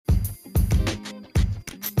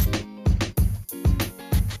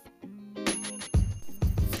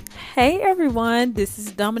Hey everyone, this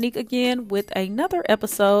is Dominique again with another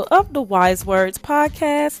episode of the Wise Words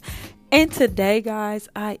podcast. And today, guys,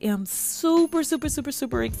 I am super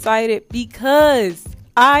excited because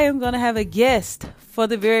I am going to have a guest for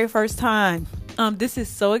the very first time. This is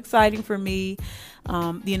so exciting for me.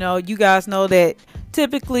 You guys know that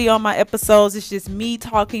typically on my episodes, it's just me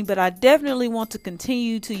talking, but I definitely want to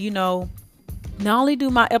continue to, not only do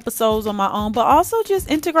my episodes on my own, but also just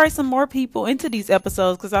integrate some more people into these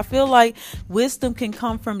episodes, because I feel like wisdom can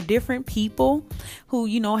come from different people who,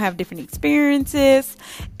 have different experiences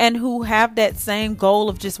and who have that same goal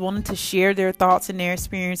of just wanting to share their thoughts and their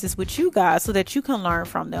experiences with you guys so that you can learn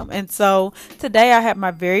from them. And so today I have my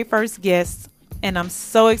very first guest, and I'm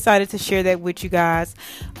so excited to share that with you guys.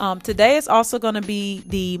 Today is also going to be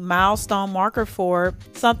the milestone marker for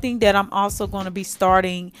something that I'm also going to be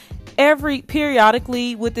starting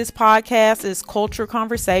periodically with this podcast. Is culture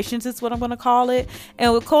conversations is what I'm going to call it.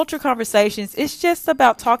 And with culture conversations, it's just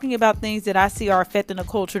about talking about things that I see are affecting the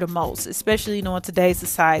culture the most, especially in today's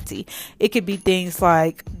society. It could be things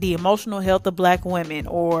like the emotional health of Black women,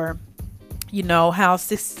 or how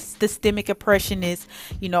systemic oppression is,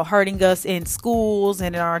 hurting us in schools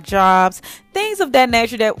and in our jobs, things of that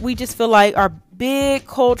nature that we just feel like are big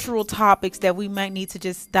cultural topics that we might need to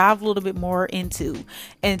just dive a little bit more into.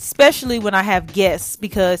 And especially when I have guests,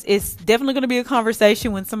 because it's definitely going to be a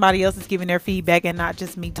conversation when somebody else is giving their feedback and not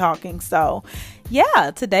just me talking. So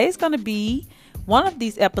yeah, today is going to be one of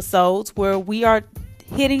these episodes where we are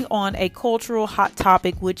hitting on a cultural hot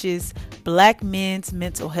topic, which is Black men's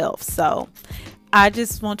mental health. So I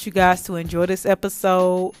just want you guys to enjoy this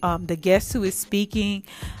episode. The guest who is speaking,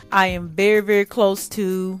 I am very close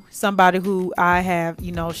to somebody who I have,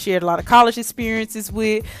 shared a lot of college experiences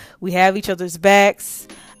with. We have each other's backs.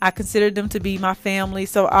 I consider them to be my family.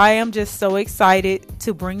 So I am just so excited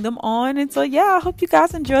to bring them on. And so, yeah, I hope you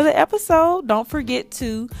guys enjoy the episode. Don't forget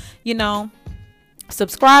to,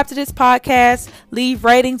 subscribe to this podcast, leave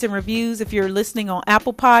ratings and reviews if you're listening on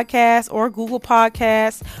Apple Podcasts or Google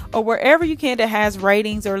Podcasts or wherever you can that has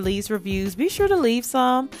ratings or leaves reviews. Be sure to leave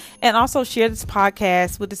some, and also share this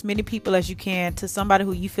podcast with as many people as you can, to somebody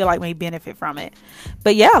who you feel like may benefit from it.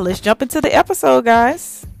 But yeah, let's jump into the episode,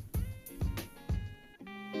 guys.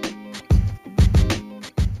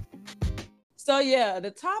 So yeah,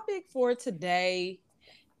 the topic for today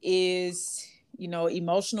is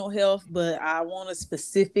emotional health, but I want to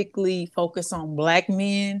specifically focus on Black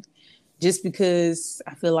men, just because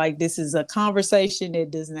I feel like this is a conversation that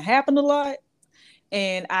doesn't happen a lot.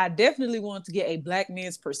 And I definitely want to get a Black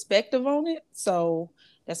man's perspective on it. So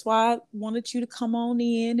that's why I wanted you to come on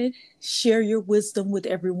in and share your wisdom with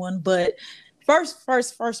everyone. But first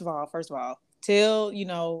of all, tell,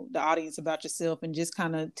 the audience about yourself, and just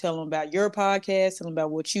kind of tell them about your podcast, tell them about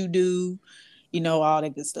what you do, all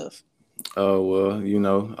that good stuff. My name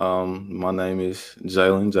is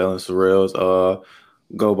Jalen Sorrells.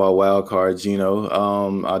 Go by Wildcard,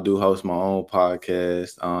 Jeno. I do host my own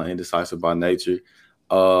podcast, Indecisive by Nature.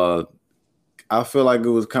 I feel like it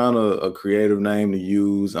was kind of a creative name to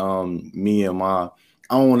use. Me and my,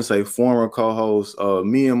 I don't want to say former co-host,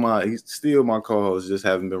 he's still my co-host, just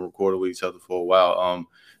haven't been recorded with each other for a while.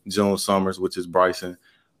 June Summers, which is Bryson.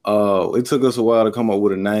 It took us a while to come up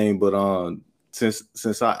with a name, but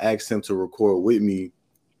since I asked him to record with me,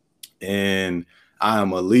 and I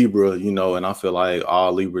am a Libra, and I feel like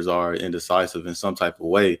all Libras are indecisive in some type of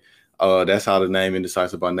way. That's how the name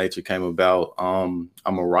Indecisive by Nature came about. I'm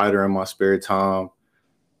a writer in my spare time.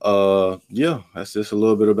 That's just a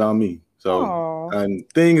little bit about me. So, Aww. And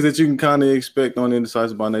things that you can kind of expect on the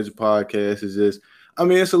Indecisive by Nature podcast is just,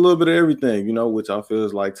 it's a little bit of everything, which I feel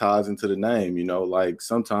is like ties into the name, like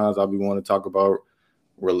sometimes I'll be wanting to talk about,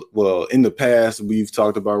 in the past, we've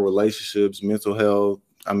talked about relationships, mental health.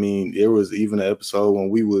 There was even an episode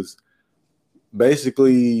when we was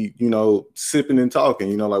basically, sipping and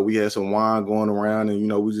talking, like we had some wine going around,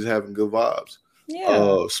 and, we just having good vibes.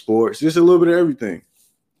 Yeah. Sports, just a little bit of everything.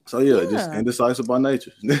 So, yeah. Just Indecisive by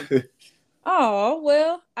Nature. Oh,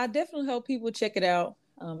 well, I definitely hope people check it out.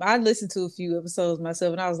 I listened to a few episodes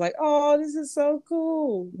myself, and I was like, oh, this is so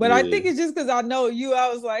cool. But I think it's just because I know you.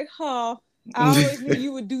 I was like, I always knew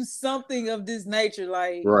you would do something of this nature,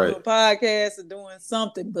 like right. a podcast or doing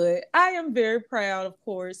something. But I am very proud, of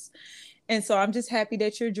course. And so I'm just happy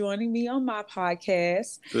that you're joining me on my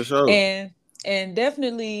podcast. For sure. And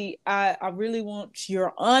definitely, I really want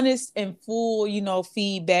your honest and full,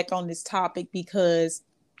 feedback on this topic, because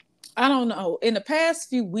I don't know, in the past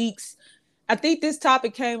few weeks, I think this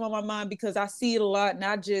topic came on my mind because I see it a lot,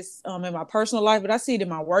 not just in my personal life, but I see it in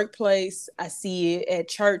my workplace. I see it at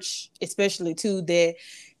church, especially too, that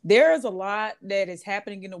there is a lot that is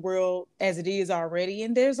happening in the world as it is already.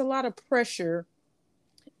 And there's a lot of pressure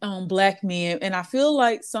on Black men. And I feel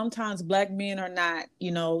like sometimes Black men are not,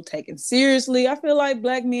 taken seriously. I feel like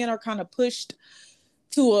Black men are kind of pushed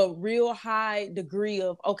to a real high degree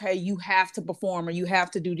of, okay, you have to perform or you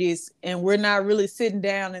have to do this. And we're not really sitting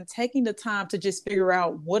down and taking the time to just figure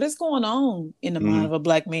out what is going on in the mind of a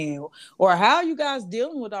Black man, or how are you guys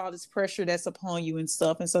dealing with all this pressure that's upon you and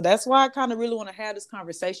stuff. And so that's why I kind of really want to have this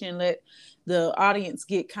conversation and let the audience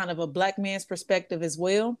get kind of a Black man's perspective as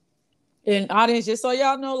well. And audience, just so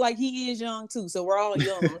y'all know, like, he is young too, so we're all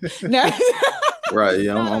young. Now, right?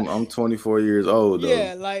 Yeah, I'm 24 years old. Though.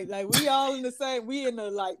 Yeah, like we all in the same. We in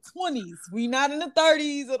the 20s. We not in the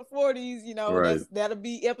 30s or the 40s. Right. That'll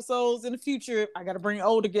be episodes in the future. I got to bring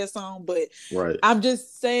older guests on, but right. I'm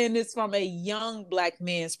just saying this from a young Black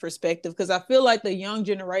man's perspective because I feel like the young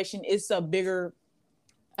generation is a bigger.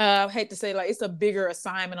 I hate to say it's a bigger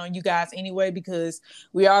assignment on you guys anyway, because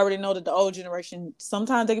we already know that the old generation,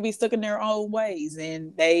 sometimes they can be stuck in their own ways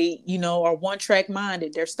and they, are one track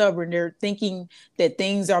minded. They're stubborn. They're thinking that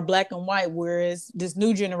things are black and white. Whereas this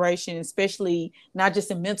new generation, especially not just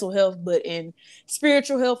in mental health, but in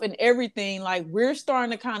spiritual health and everything, we're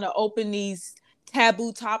starting to kind of open these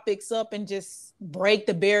taboo topics up and just break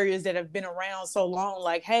the barriers that have been around so long.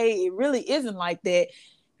 Like, hey, it really isn't like that.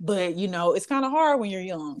 But, it's kind of hard when you're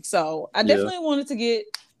young. So I definitely wanted to get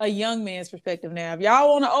a young man's perspective now. If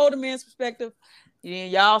y'all want an older man's perspective, then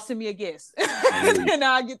y'all send me a guest. And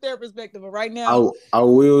I'll get their perspective. But right now... I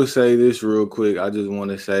will say this real quick. I just want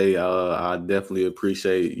to say I definitely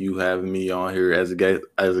appreciate you having me on here as a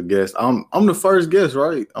guest. I'm the first guest,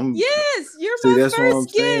 right? Yes, you're my first guest. What I'm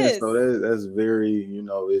saying. So that's very,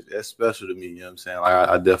 that's special to me. You know what I'm saying?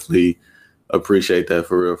 I definitely... appreciate that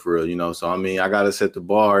for real, so I mean, I gotta set the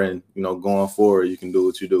bar, and going forward you can do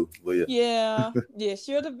what you do. But yes,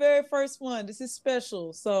 you're the very first one. This is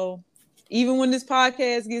special. So even when this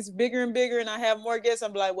podcast gets bigger and bigger and I have more guests,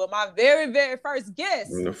 I'm like, well, my very, very first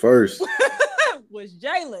guest was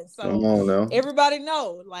Jalen. So come on now. Everybody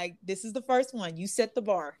know, this is the first one. You set the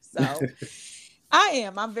bar. So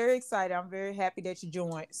I'm very excited. I'm very happy that you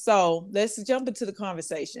joined. So let's jump into the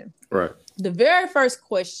conversation. Right. The very first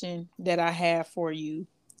question that I have for you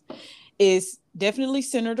is definitely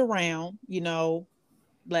centered around,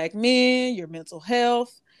 Black men, your mental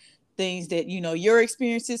health, things that, your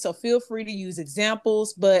experiences. So feel free to use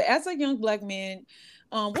examples. But as a young Black man,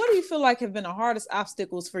 what do you feel like have been the hardest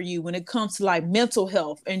obstacles for you when it comes to mental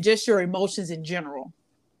health and just your emotions in general?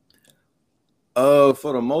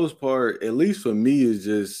 For the most part, at least for me, is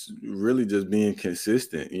just really just being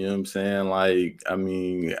consistent. You know what I'm saying? I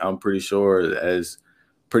mean, I'm pretty sure as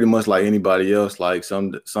pretty much like anybody else,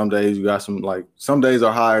 some days you got some days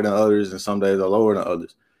are higher than others and some days are lower than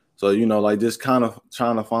others. So, just kind of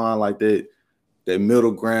trying to find that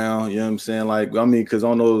middle ground, you know what I'm saying? Because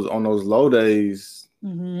on those low days,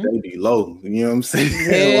 they be low, you know what I'm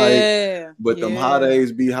saying? But them high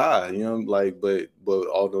days be high, but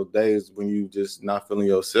all those days when you just not feeling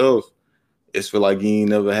yourself, it's feel like you ain't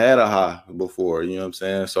never had a high before, you know what I'm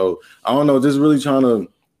saying? So I don't know, just really trying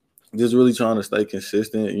to stay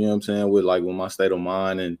consistent, you know what I'm saying, with my state of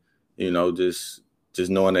mind, and just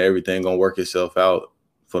knowing that everything gonna work itself out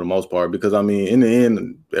for the most part, because I mean, in the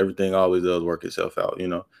end, everything always does work itself out,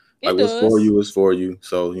 what's for you is for you.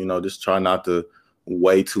 So just try not to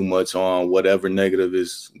weigh too much on whatever negative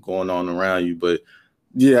is going on around you. But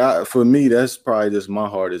yeah, for me, that's probably just my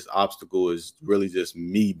hardest obstacle, is really just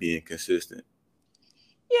me being consistent.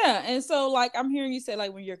 Yeah, and so I'm hearing you say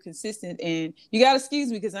when you're consistent, and you gotta excuse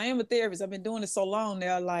me because I am a therapist. I've been doing it so long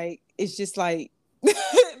now. It's just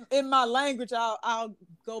in my language, I'll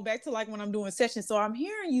go back to when I'm doing sessions. So I'm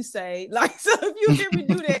hearing you say so if you hear me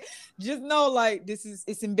do that, just know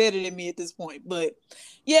it's embedded in me at this point. But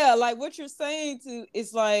yeah, what you're saying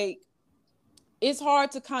is it's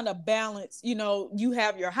hard to kind of balance. You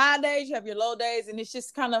have your high days, you have your low days, and it's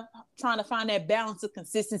just kind of trying to find that balance of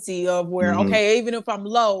consistency of where okay, even if I'm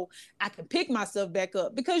low, I can pick myself back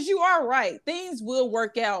up, because you are right, things will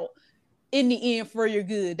work out in the end for your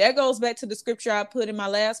good. That goes back to the scripture I put in my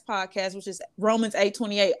last podcast, which is Romans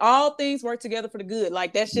 8:28. All things work together for the good.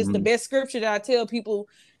 That's just the best scripture that I tell people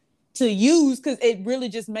to use, because it really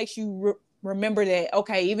just makes you remember that,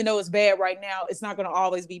 okay, even though it's bad right now, it's not going to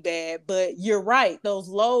always be bad. But you're right. Those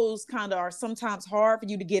lows kind of are sometimes hard for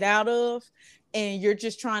you to get out of. And you're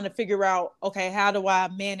just trying to figure out, okay, how do I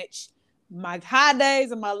manage my high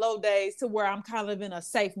days and my low days to where I'm kind of in a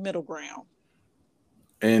safe middle ground?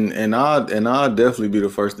 And I'll definitely be the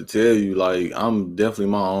first to tell you, like, I'm definitely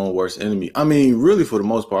my own worst enemy. I mean, really, for the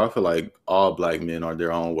most part, I feel like all black men are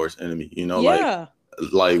their own worst enemy. You know, Yeah.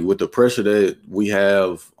 like with the pressure that we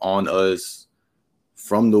have on us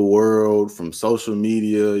from the world, from social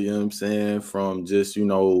media, you know what I'm saying? From just,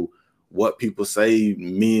 what people say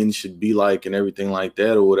men should be like and everything like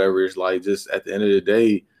that or whatever. It's like, just at the end of the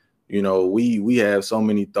day, we have so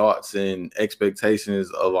many thoughts and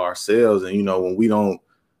expectations of ourselves. And, when we don't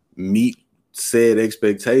meet said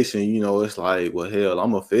expectation, it's like, well, hell,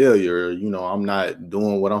 I'm a failure. I'm not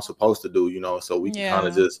doing what I'm supposed to do, so we can kind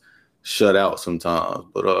of Yeah. just shut out sometimes.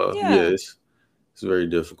 But yeah, Yeah. it's very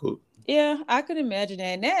difficult. Yeah, I could imagine that.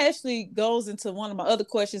 And that actually goes into one of my other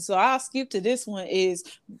questions. So I'll skip to this one is,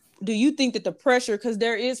 do you think that the pressure, because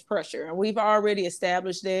there is pressure, and we've already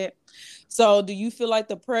established that. So do you feel like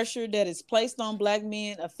the pressure that is placed on black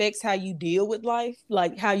men affects how you deal with life?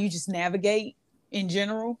 Like how you just navigate in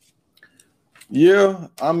general? Yeah,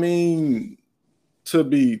 I mean, to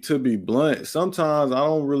be blunt, sometimes I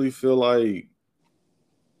don't really feel like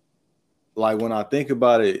when I think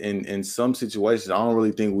about it in some situations, I don't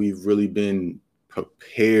really think we've really been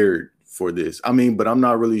prepared for this. I mean, but I'm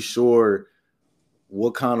not really sure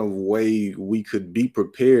what kind of way we could be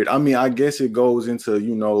prepared. I mean, I guess it goes into,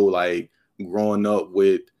 like growing up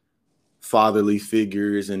with fatherly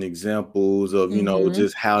figures and examples of, Mm-hmm.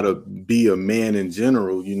 just how to be a man in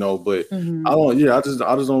general, but Mm-hmm. I just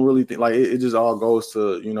don't really think like it just all goes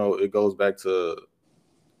to, it goes back to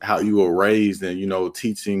how you were raised and,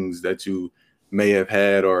 teachings that you may have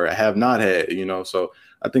had or have not had, so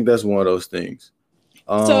I think that's one of those things.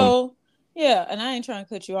 um So yeah, and I ain't trying to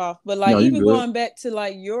cut you off, but like no, you even good. going back to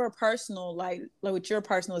like your personal, like with your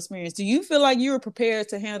personal experience, do you feel like you were prepared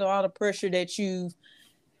to handle all the pressure that you've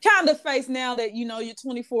kind of face now that you're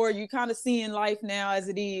 24, you're kind of seeing life now as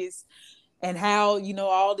it is, and how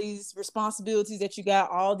all these responsibilities that you got,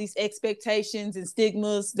 all these expectations and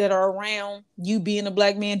stigmas that are around you being a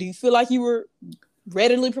black man? Do you feel like you were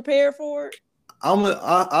readily prepared for it?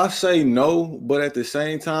 I say no, but at the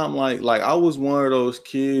same time, like I was one of those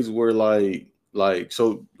kids where like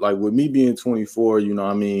with me being 24,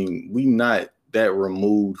 I mean, we not that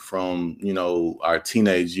removed from, our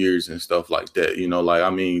teenage years and stuff like that. Like I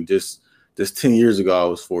mean, just 10 years ago I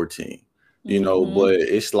was 14, Mm-hmm. but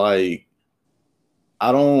it's like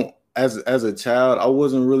I don't as a child, I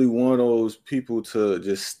wasn't really one of those people to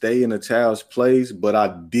just stay in a child's place, but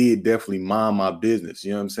I did definitely mind my business.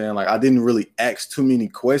 You know what I'm saying? Like I didn't really ask too many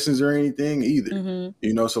questions or anything either.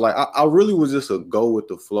 Mm-hmm. So like I really was just a go with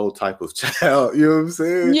the flow type of child, you know what I'm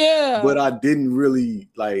saying? But Yeah. I didn't really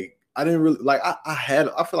like I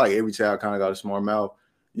feel like every child kind of got a smart mouth,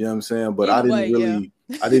 you know what I'm saying? But In a way, yeah.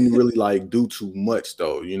 I didn't really like do too much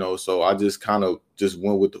though, so I just kind of just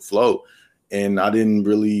went with the flow. And I didn't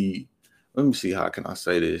really, let me see, how can I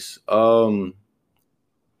say this?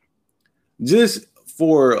 Just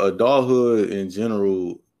for adulthood in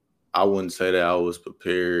general, I wouldn't say that I was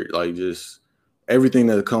prepared. Like just everything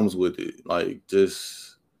that comes with it. Like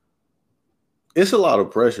just it's a lot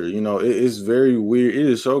of pressure. It's very weird. It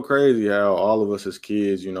is so crazy how all of us as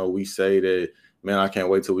kids, we say that, man, I can't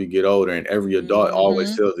wait till we get older. And every adult always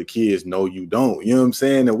Mm-hmm. tells the kids, no, you don't. You know what I'm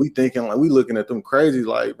saying? And we thinking like we looking at them crazy,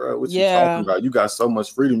 like, bro, what you talking Yeah. about? You got so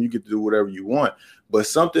much freedom, you get to do whatever you want. But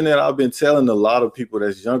something that I've been telling a lot of people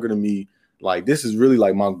that's younger than me, like this is really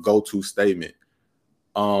like my go-to statement.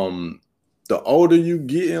 Um, the older you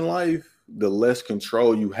get in life, the less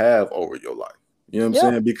control you have over your life. You know what I'm Yep.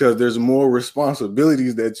 saying? Because there's more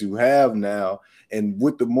responsibilities that you have now. And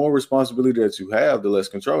with the more responsibility that you have, the less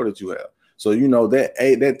control that you have. So,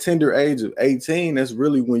 that tender age of 18, that's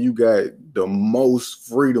really when you got the most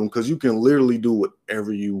freedom because you can literally do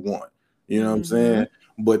whatever you want. You know what I'm Mm-hmm. saying?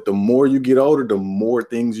 But the more you get older, the more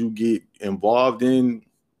things you get involved in.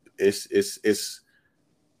 It's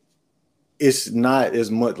not as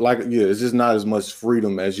much it's just not as much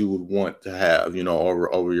freedom as you would want to have,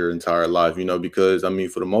 over your entire life, because I mean,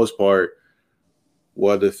 for the most part,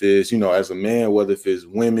 whether if it's, as a man, whether if it's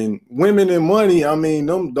women and money, I mean,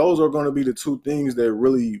 those are going to be the two things that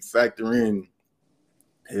really factor in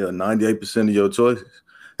 98% of your choices.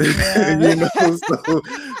 Yeah. you know,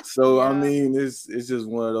 so I Yeah. mean, it's just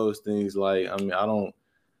one of those things. Like, I mean,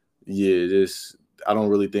 this I don't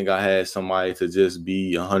really think I had somebody to just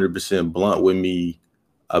be 100% blunt with me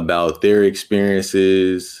about their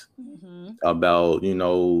experiences, Mm-hmm. about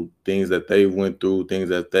things that they went through, things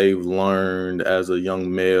that they've learned as a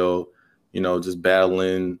young male, just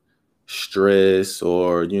battling stress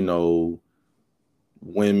or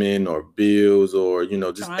women or bills or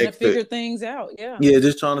just Trying to figure things out. Yeah. yeah,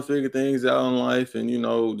 just trying to figure things out in life and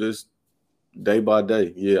just day by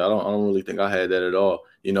day. Yeah, I don't really think I had that at all.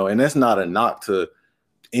 You know, and that's not a knock to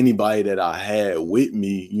anybody that I had with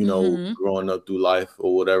me, you know, growing up through life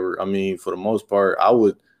or whatever. I mean, for the most part, I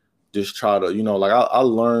would just try to, you know, like I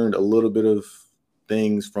learned a little bit of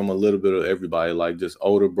things from a little bit of everybody, like just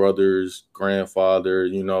older brothers, grandfather,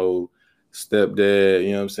 you know, stepdad,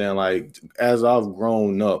 you know what I'm saying? Like as I've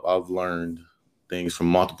grown up, I've learned things from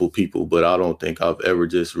multiple people, but I don't think I've ever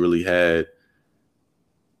just really had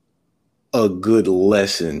a good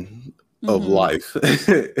lesson of life.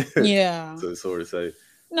 Yeah. To sort of say.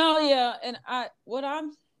 No, yeah. And what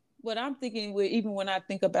I'm thinking with, even when I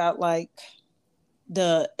think about like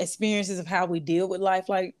the experiences of how we deal with life,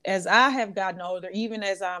 like as I have gotten older, even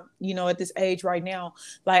as I'm, you know, at this age right now,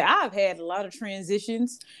 like I've had a lot of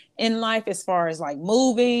transitions in life as far as like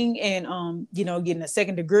moving and you know, getting a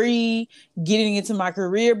second degree, getting into my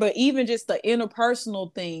career, but even just the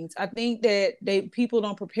interpersonal things. I think that people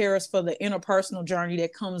don't prepare us for the interpersonal journey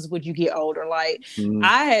that comes when you get older. Like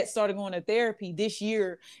I had started going to therapy this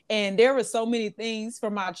year, and there were so many things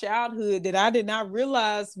from my childhood that I did not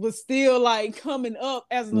realize was still like coming up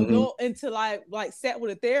as an adult until I like sat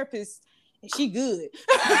with a therapist, and she good.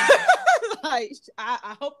 Like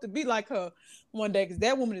I hope to be like her one day, because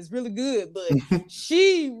that woman is really good. But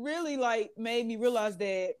she really like made me realize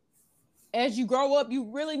that as you grow up, you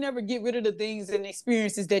really never get rid of the things and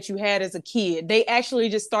experiences that you had as a kid. They actually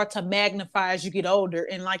just start to magnify as you get older.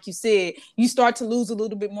 And like you said, you start to lose a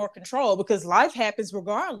little bit more control, because life happens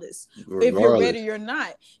regardless. If you're ready or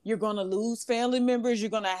not. You're going to lose family members. You're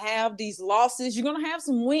going to have these losses. You're going to have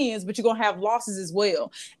some wins, but you're going to have losses as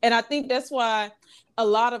well. And I think that's why a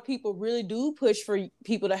lot of people really do push for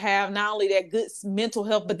people to have not only that good mental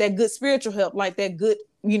health, but that good spiritual health, like that good,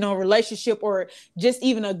 you know, relationship, or just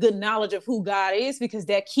even a good knowledge of who God is, because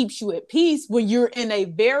that keeps you at peace when you're in a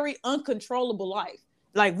very uncontrollable life.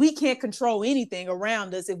 Like we can't control anything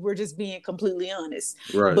around us if we're just being completely honest.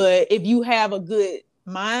 Right. But if you have a good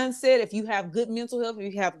mindset, if you have good mental health,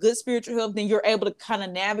 if you have good spiritual health, then you're able to kind of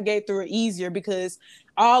navigate through it easier, because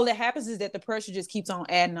all that happens is that the pressure just keeps on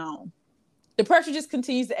adding on. The pressure just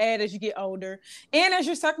continues to add as you get older and as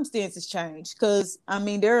your circumstances change. Because, I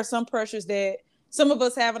mean, there are some pressures that some of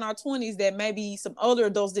us have in our 20s that maybe some older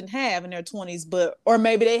adults didn't have in their 20s, or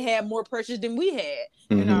maybe they had more pressures than we had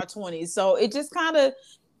in our 20s. So it just kind of,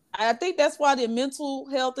 I think that's why the mental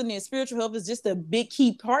health and the spiritual health is just a big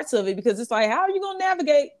key parts of it, because it's like, how are you going to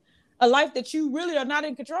navigate a life that you really are not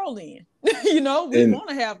in control in? You know, we want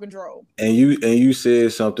to have control. And you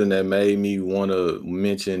said something that made me want to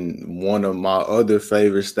mention one of my other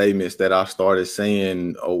favorite statements that I started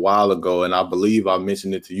saying a while ago, and I believe I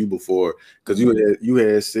mentioned it to you before, because you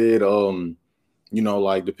had said, you know,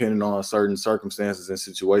 like depending on certain circumstances and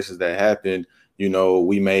situations that happen, you know,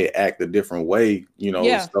 we may act a different way, you know,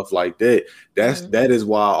 stuff like that. That is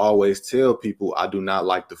why I always tell people I do not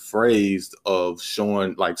like the phrase of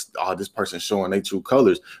showing like, oh, this person showing their true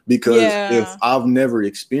colors, because if I've never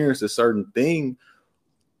experienced a certain thing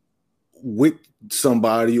with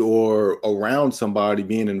somebody or around somebody,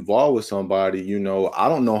 being involved with somebody, you know, I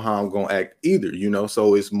don't know how I'm going to act either, you know,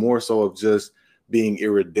 so it's more so of just being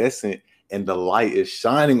iridescent, and the light is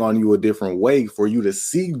shining on you a different way for you to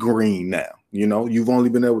see green now. You know, you've only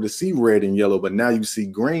been able to see red and yellow, but now you see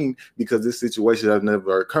green because this situation has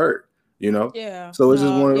never occurred, you know? Yeah. So it's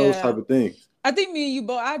just one of those type of things. I think me and you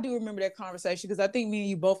both, I do remember that conversation, because I think me and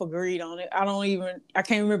you both agreed on it. I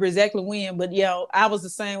can't remember exactly when, but yeah, I was the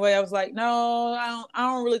same way. I was like, no, I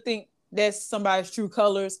don't really think that's somebody's true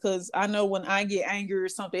colors, because I know when I get angry or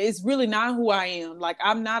something, it's really not who I am. Like,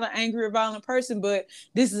 I'm not an angry or violent person, but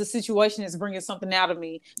this is a situation that's bringing something out of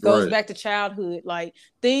me. Goes back to childhood. Like,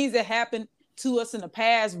 things that happened to us in the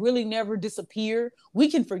past really never disappear.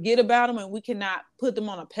 We can forget about them and we cannot put them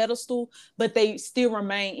on a pedestal, but they still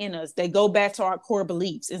remain in us. They go back to our core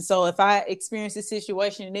beliefs. And so if I experience this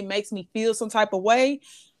situation and it makes me feel some type of way,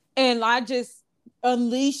 and I just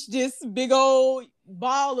unleash this big old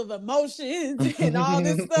ball of emotions and all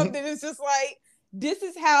this stuff, that it's just like, this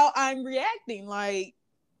is how I'm reacting. Like,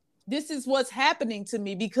 this is what's happening to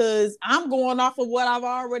me, because I'm going off of what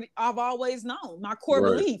I've always known, my core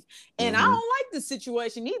belief. And I don't like this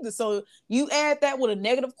situation either. So you add that with a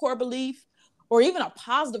negative core belief, or even a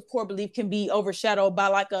positive core belief, can be overshadowed by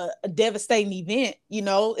like a devastating event. You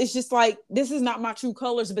know, it's just like, this is not my true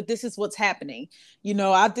colors, but this is what's happening. You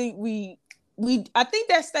know, I think I think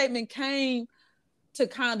that statement came to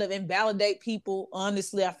kind of invalidate people.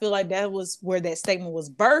 Honestly, I feel like that was where that statement was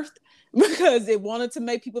birthed, because it wanted to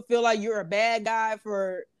make people feel like you're a bad guy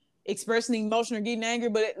for expressing emotion or getting angry,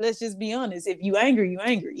 but let's just be honest. If you angry, you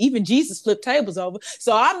angry. Even Jesus flipped tables over.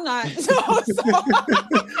 So I'm not.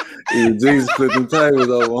 Even Jesus flipping tables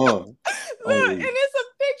over, huh? Look, and it's a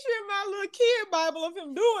picture in my little kid Bible of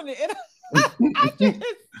him doing it. And I just,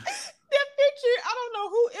 that picture, I don't know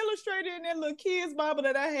who illustrated in that little kid's Bible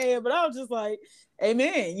that I had, but I was just like,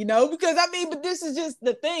 amen, because but this is just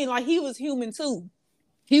the thing. Like, he was human too.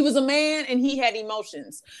 He was a man and he had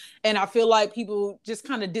emotions. And I feel like people just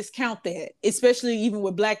kind of discount that, especially even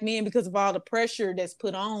with Black men, because of all the pressure that's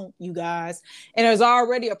put on you guys. And there's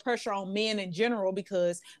already a pressure on men in general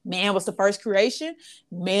because man was the first creation.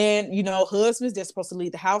 Man, husbands, they're supposed to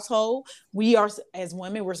lead the household. We are, as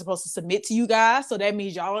women, we're supposed to submit to you guys. So that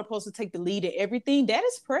means y'all are supposed to take the lead in everything. That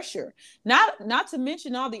is pressure. Not to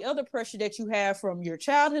mention all the other pressure that you have from your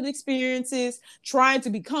childhood experiences, trying to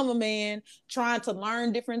become a man, trying to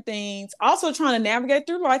learn different things, also trying to navigate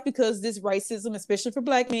through life because this racism, especially for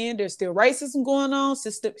Black men, there's still racism going on,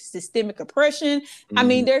 systemic oppression.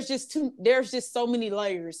 Mm-hmm. There's just so many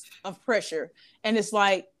layers of pressure. And it's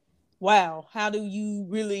like, wow, how do you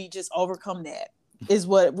really just overcome that? Is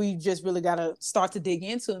what we just really got to start to dig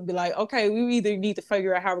into and be like, okay, we either need to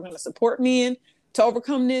figure out how we're going to support men to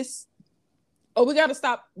overcome this, or we got to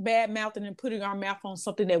stop bad mouthing and putting our mouth on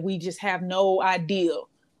something that we just have no idea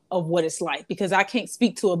of what it's like, because I can't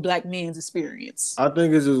speak to a Black man's experience. I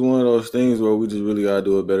think it's just one of those things where we just really gotta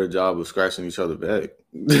do a better job of scratching each other back.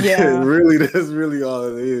 Yeah. Really, that's really all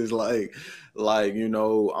it is. Like, I'm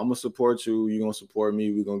gonna support you, you're gonna support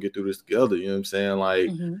me, we're gonna get through this together. You know what I'm saying? Like,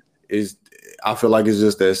 I feel like it's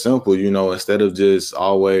just that simple, instead of just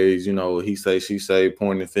always, he say, she say,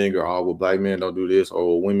 pointing the finger, oh, well, Black men don't do this,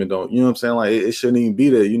 or women don't, you know what I'm saying? Like, it shouldn't even be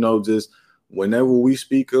that, just whenever we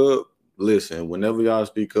speak up, listen. Whenever y'all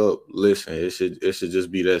speak up, listen. It should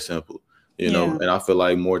just be that simple, And I feel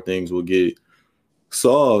like more things will get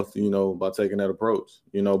solved, by taking that approach,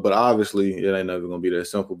 But obviously, it ain't never gonna be that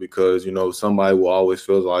simple because somebody will always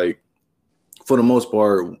feel like, for the most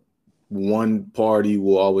part, one party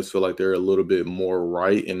will always feel like they're a little bit more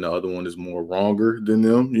right and the other one is more wronger than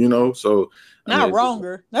them, So not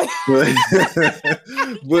wronger. But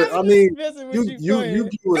I mean, you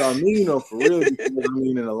get what I mean, though, for real. Because,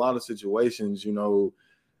 in a lot of situations, and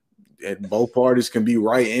both parties can be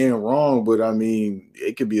right and wrong, but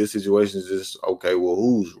it could be a situation just, okay, well,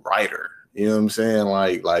 who's righter? You know what I'm saying?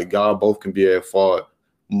 Like y'all both can be at fault.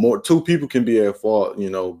 Two people can be at fault,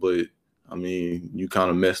 but you kind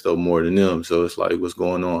of messed up more than them. So it's like, what's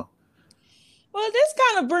going on? Well, this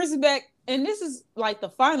kind of brings it back, and this is like the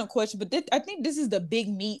final question, but I think this is the big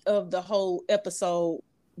meat of the whole episode,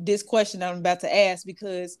 this question that I'm about to ask,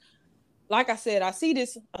 because like I said, I see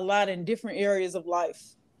this a lot in different areas of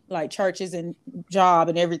life, like churches and job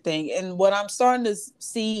and everything. And what I'm starting to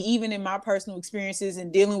see, even in my personal experiences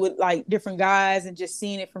and dealing with like different guys and just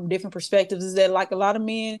seeing it from different perspectives, is that like a lot of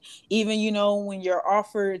men, even, when you're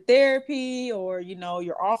offered therapy or,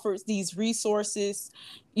 you're offered these resources,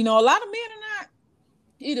 a lot of men are not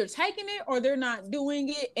either taking it or they're not doing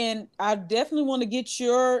it. And I definitely want to get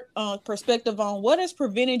your perspective on what has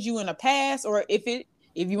prevented you in the past, or if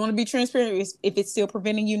you want to be transparent, if it's still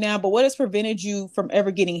preventing you now, but what has prevented you from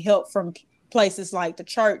ever getting help from places like the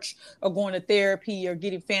church or going to therapy or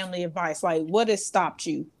getting family advice? Like, what has stopped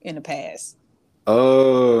you in the past?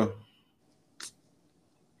 I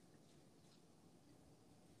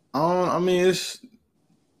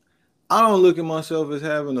don't look at myself as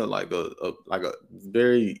having a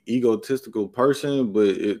very egotistical person, but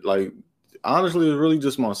it honestly, it's really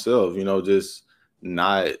just myself, just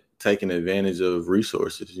not taking advantage of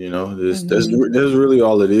resources, that's really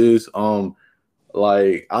all it is. I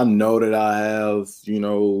know that I have,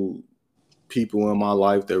 people in my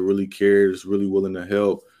life that really cares, really willing to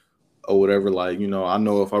help or whatever. I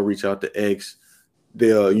know if I reach out to X,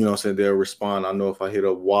 they'll, they'll respond. I know if I hit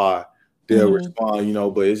up Y, they'll respond,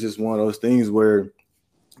 but it's just one of those things where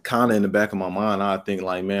kind of in the back of my mind, I think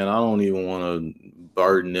like, man, I don't even want to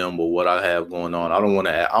burden them with what I have going on. I don't want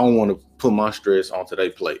to put my stress onto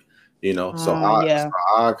their plate, So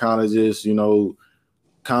I kind of just,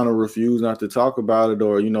 kind of refuse not to talk about it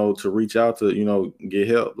or, to reach out to, get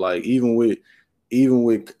help. Like even with,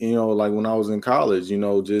 like when I was in college,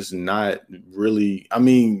 just not really,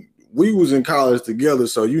 we was in college together,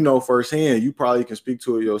 so firsthand, you probably can speak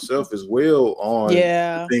to it yourself as well on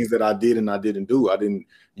things that I did and I didn't do. I didn't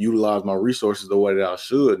utilize my resources the way that I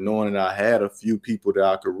should, knowing that I had a few people that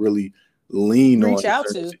I could really reach out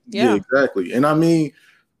to. Yeah, exactly. And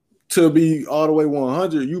to be all the way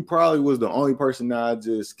 100, you probably was the only person that I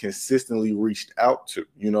just consistently reached out to,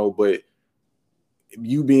 but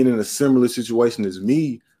you being in a similar situation as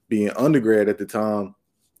me, being undergrad at the time,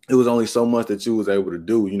 it was only so much that you was able to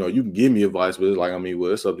do. You know, you can give me advice, but it's like, I mean,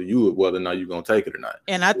 well, it's up to you whether or not you're gonna take it or not.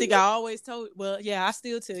 And I think I always told, well, yeah, I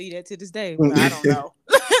still tell you that to this day, but I don't know.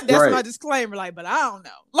 That's Right. my disclaimer, like, but I don't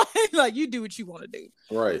know. Like you do what you want to do.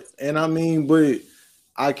 Right. And I mean, but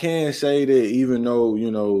I can say that even though,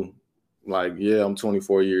 you know, like, yeah, I'm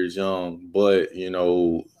 24 years young, but you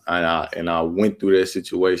know, and I went through that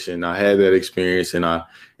situation. I had that experience, and I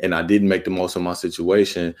didn't make the most of my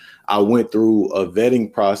situation. I went through a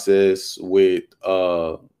vetting process with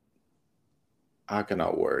how can I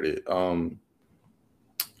word it?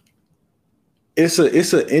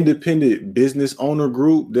 It's an independent business owner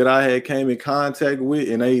group that I had came in contact with,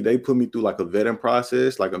 and they put me through like a vetting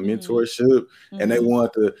process, like a mentorship, and they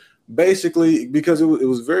wanted to basically, because it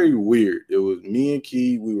was very weird. It was me and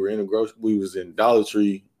Key. We were we was in Dollar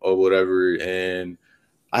Tree or whatever, and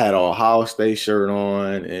I had an Ohio State shirt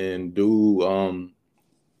on, and dude,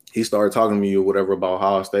 he started talking to me or whatever about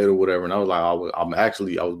Ohio State or whatever, and I was like, I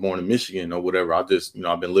was born in Michigan or whatever. I just, you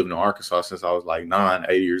know, I've been living in Arkansas since I was like 9,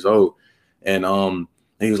 8 years old. And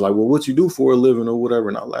he was like, well, what you do for a living or whatever?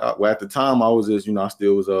 And I was like, well, at the time I was just, you know, I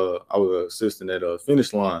was an assistant at a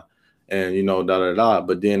Finish Line, and, you know,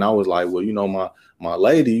 But then I was like, well, you know, my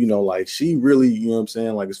lady, you know, like she really, you know what I'm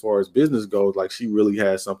saying? Like as far as business goes, like she really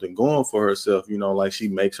has something going for herself, you know, like she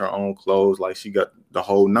makes her own clothes, like she got the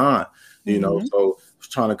whole nine, you know. So I was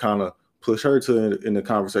trying to kind of push her in the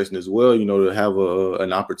conversation as well, you know, to have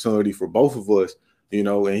an opportunity for both of us, you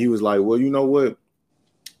know. And he was like, well, you know what?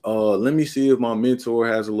 Let me see if my mentor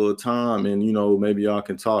has a little time, and you know, maybe y'all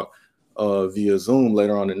can talk via Zoom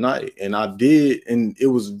later on tonight. And I did, and it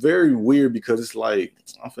was very weird because it's like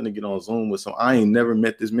I'm finna get on Zoom with I ain't never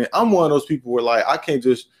met this man. I'm one of those people where like I can't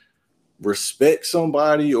just respect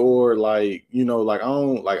somebody, or like, you know, like I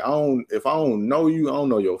don't if I don't know you, I don't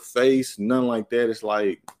know your face, nothing like that. It's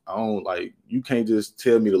like I don't, like, you can't just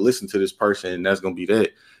tell me to listen to this person and that's gonna be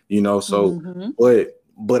that, you know. So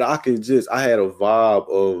but I had a vibe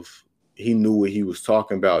of he knew what he was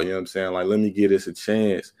talking about, you know what I'm saying? Like, let me give this a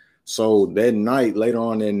chance. So that night, later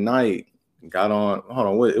on that night, got on,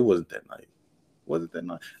 hold on, it wasn't that night. Was it that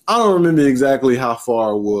night? I don't remember exactly how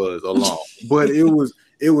far it was along, but it was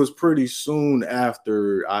pretty soon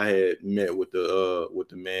after I had met with the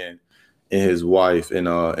man and his wife in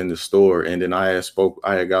the store. And then I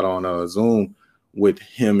had got on Zoom with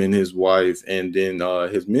him and his wife, and then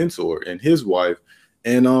his mentor and his wife.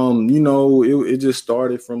 And you know, it just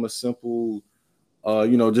started from a simple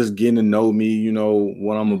you know, just getting to know me, you know,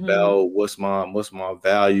 what I'm about, what's my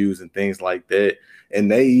values and things like that.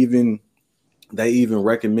 And they even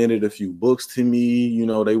recommended a few books to me, you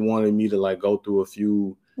know. They wanted me to like go through a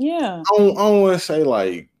few, I don't want to say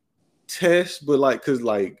like tests, but like, cause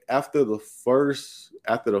like after the first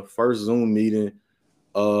Zoom meeting,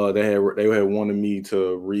 they had wanted me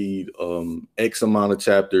to read X amount of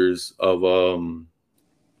chapters of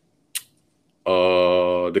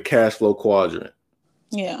the cash flow quadrant.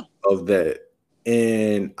 Of that.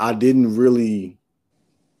 And I didn't really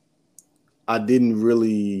do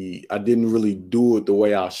it the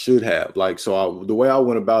way I should have. Like, so the way I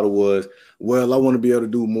went about it was, well, I want to be able to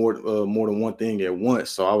do more than one thing at once.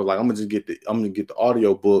 So I was like, I'm gonna get the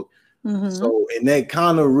audio book. So, and that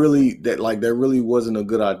kind of really, that really wasn't a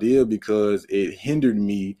good idea because it hindered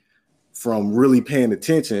me from really paying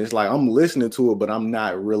attention. It's like I'm listening to it, but I'm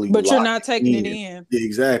not really. But you're not taking it in.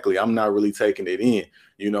 Exactly, I'm not really taking it in.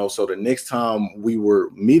 You know, so the next time we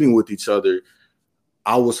were meeting with each other,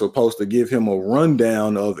 I was supposed to give him a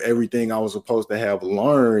rundown of everything I was supposed to have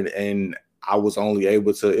learned, and I was only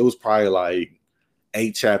able to. It was probably like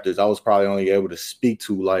 8 chapters. I was probably only able to speak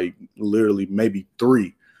to like literally maybe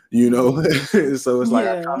 3. You know, so it's like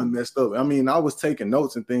I kind of messed up. I mean, I was taking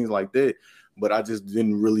notes and things like that, but I just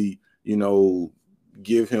didn't really, you know,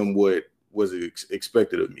 give him what was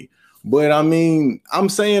expected of me. But I mean, I'm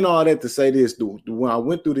saying all that to say this: when I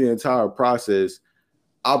went through the entire process,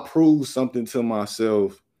 I proved something to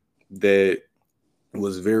myself that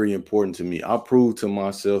was very important to me. I proved to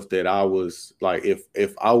myself that I was like,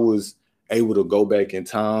 if I was able to go back in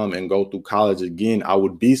time and go through college again, I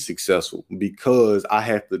would be successful because I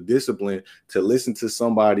had the discipline to listen to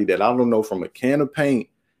somebody that I don't know from a can of paint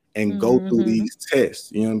and go through these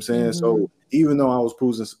tests. You know what I'm saying? So even though I was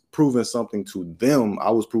proving something to them,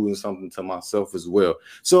 I was proving something to myself as well.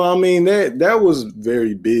 So I mean, that was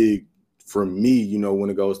very big for me, you know, when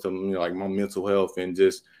it goes to, you know, like my mental health and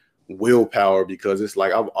just willpower, because it's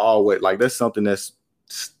like I've always, like, that's something that's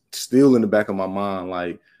still in the back of my mind,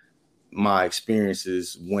 like my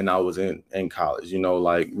experiences when I was in college, you know,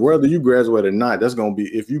 like whether you graduate or not, that's going to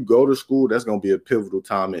be, if you go to school, that's going to be a pivotal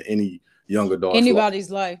time in any young adults' life. Anybody's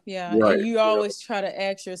life, yeah. Right. And you always try to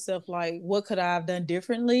ask yourself, like, what could I have done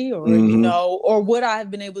differently? Or, Mm-hmm. or would I have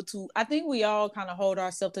been able to? I think we all kind of hold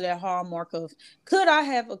ourselves to that hallmark of, could I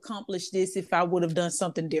have accomplished this if I would have done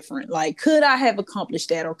something different? Like, could I have accomplished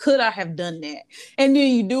that? Or could I have done that? And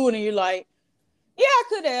then you do it and you're like, yeah, I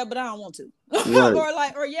could have, but I don't want to.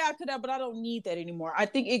 Right. or yeah, I could have, but I don't need that anymore. I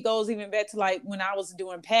think it goes even back to like when I was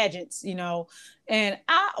doing pageants, and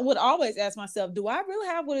I would always ask myself, do I really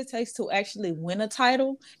have what it takes to actually win a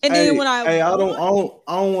title? And then when I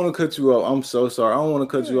don't want to cut you off. I'm so sorry. I don't want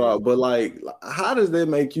to cut you off, but like, how does that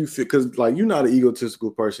make you feel? Because like, you're not an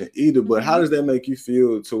egotistical person either, but how does that make you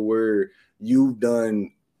feel to where you've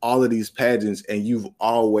done all of these pageants and you've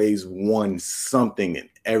always won something in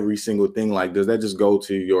every single thing? Like, does that just go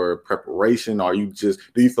to your preparation? Or do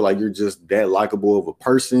you feel like you're just that likable of a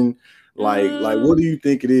person? Like what do you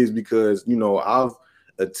think it is? Because, I've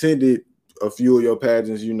attended a few of your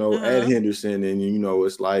pageants, at Henderson, and,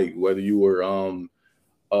 it's like whether you were,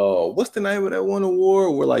 what's the name of that one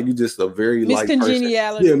award where like you just a very Miss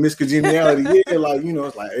Congeniality. Yeah, Miss Congeniality. Yeah, like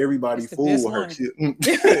it's like everybody fool with her shit.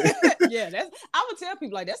 Yeah, I would tell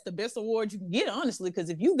people like that's the best award you can get, honestly, because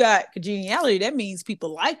if you got congeniality, that means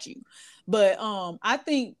people like you. But I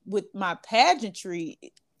think with my pageantry,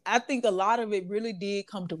 I think a lot of it really did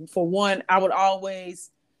come to, for one, I would always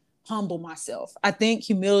humble myself. I think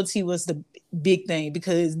humility was the big thing,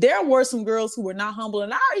 because there were some girls who were not humble.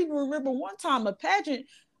 And I even remember one time a pageant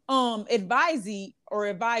advisee or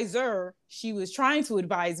advisor, she was trying to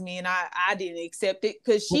advise me and I didn't accept it,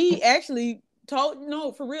 because she actually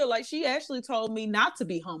she actually told me not to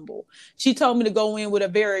be humble. She told me to go in with a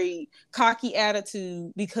very cocky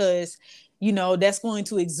attitude, because that's going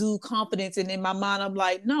to exude confidence. And in my mind, I'm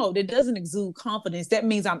like, no, that doesn't exude confidence. That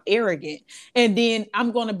means I'm arrogant. And then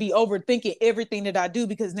I'm going to be overthinking everything that I do,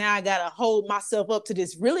 because now I got to hold myself up to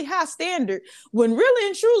this really high standard, when really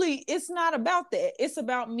and truly, it's not about that. It's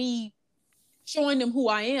about me showing them who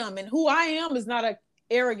I am. And who I am is not an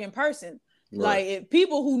arrogant person. Right. Like, if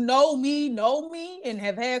people who know me and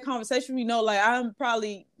have had conversation with me, like, I'm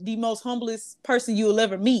probably the most humblest person you'll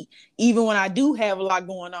ever meet, even when I do have a lot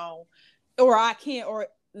going on. Or I can't, or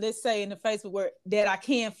let's say in the Facebook where that I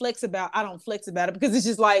can flex about, I don't flex about it, because it's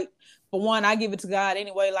just like, for one, I give it to God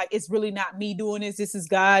anyway. Like, it's really not me doing this. This is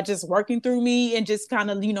God just working through me and just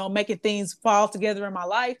kind of, making things fall together in my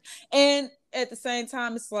life. And at the same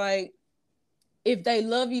time, it's like, if they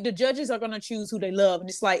love you, the judges are going to choose who they love. And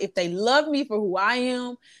it's like, if they love me for who I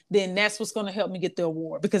am, then that's what's going to help me get the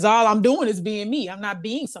award, because all I'm doing is being me. I'm not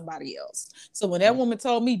being somebody else. So when that woman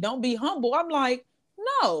told me, don't be humble, I'm like,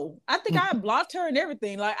 no, I think I blocked her and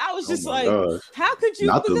everything. Like, I was just like, gosh. How could you?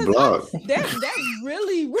 Not the block. That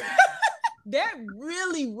really, that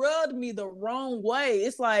really rubbed me the wrong way.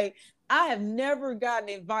 It's like, I have never gotten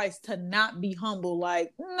advice to not be humble.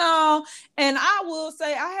 Like, no. And I will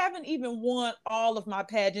say, I haven't even won all of my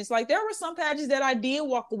pageants. Like, there were some pageants that I did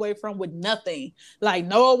walk away from with nothing, like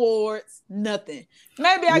no awards, nothing.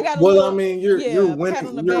 Maybe I got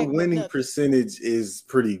your winning percentage is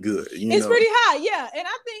pretty good. It's pretty high, yeah. And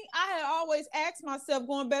I think I had always asked myself,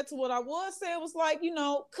 going back to what I was saying, was like, could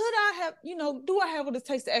I have, do I have what it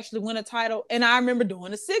takes to actually win a title? And I remember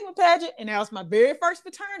doing a Sigma pageant, and that was my very first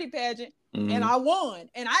fraternity pageant. And I won,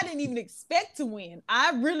 and I didn't even expect to win.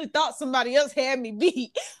 I really thought somebody else had me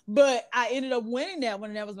beat, but I ended up winning that one,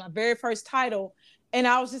 and that was my very first title. And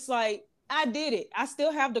I was just like, I did it. I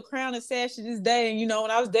still have the crown and sash to this day. And when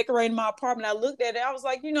I was decorating my apartment, I looked at it, I was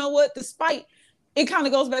like, you know what, despite it, kind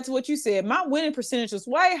of goes back to what you said, my winning percentage was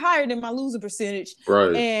way higher than my losing percentage.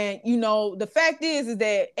 Right. And the fact is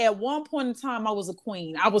that at one point in time, I was a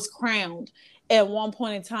queen. I was crowned at one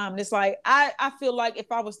point in time. And it's like, I feel like if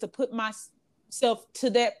I was to put myself to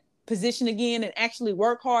that position again and actually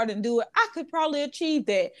work hard and do it, I could probably achieve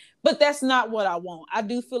that. But that's not what I want. I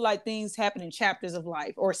do feel like things happen in chapters of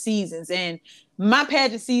life or seasons. And my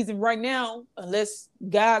pageant season right now, unless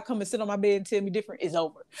God come and sit on my bed and tell me different, is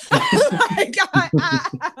over. Like,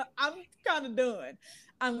 I'm kind of done.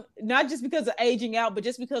 I'm not just because of aging out, but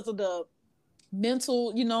just because of the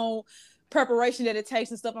mental, preparation that it takes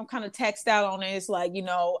and stuff. I'm kind of taxed out on it. It's like,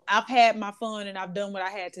 I've had my fun and I've done what I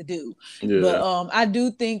had to do. Yeah. But I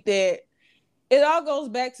do think that it all goes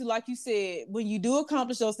back to, like you said, when you do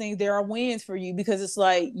accomplish those things, there are wins for you, because it's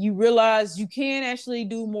like you realize you can actually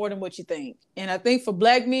do more than what you think. And I think for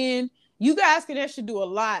Black men, you guys can actually do a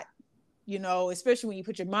lot, especially when you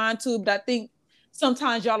put your mind to it. But I think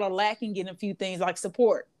sometimes y'all are lacking in a few things, like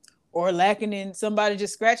support, or lacking in somebody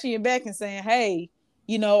just scratching your back and saying, hey,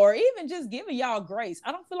 you know, or even just giving y'all grace.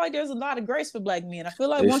 I don't feel like there's a lot of grace for Black men. I feel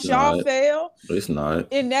like It's once y'all not. fail, It's not.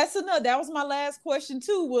 and that's another. That was my last question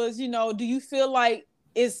too. Was, you know, do you feel like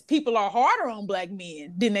people are harder on Black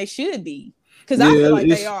men than they should be? Because I Yeah, feel like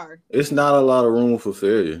they are. it's not a lot of room for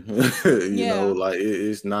failure. You know, Yeah. like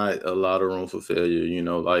it's not a lot of room for failure. You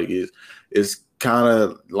know, like it's kind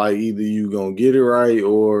of like either you gonna get it right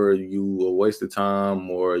or you a waste of time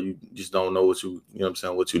or you just don't know what you know what I'm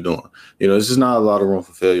saying, what you're doing. You know, it's just not a lot of room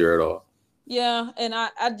for failure at all. Yeah, and I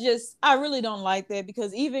really don't like that,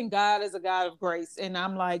 because even God is a God of grace, and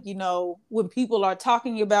I'm like, you know, when people are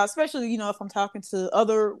talking about, especially, you know, if I'm talking to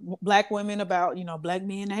other Black women about, you know, Black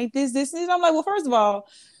men ain't this, I'm like, well, first of all,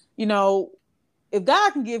 you know, if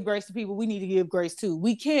God can give grace to people, we need to give grace too.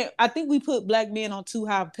 We can't. I think we put Black men on too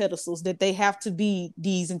high pedestals, that they have to be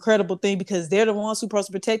these incredible things because they're the ones who are supposed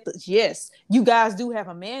to protect us. Yes, you guys do have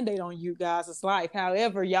a mandate on you guys' life.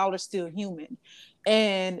 However, y'all are still human,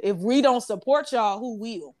 and if we don't support y'all, who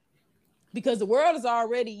will? Because the world is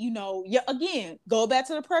already, you know, again, go back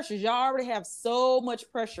to the pressures. Y'all already have so much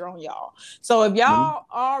pressure on y'all. So if y'all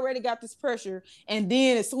already got this pressure, and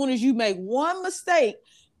then as soon as you make one mistake,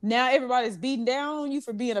 now everybody's beating down on you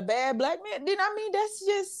for being a bad Black man, then I mean,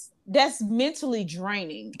 that's mentally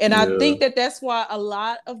draining. And I Yeah. think that's why a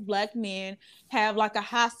lot of Black men have like a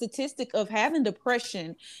high statistic of having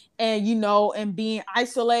depression, and, you know, and being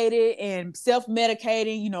isolated and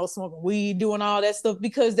self-medicating, you know, smoking weed, doing all that stuff,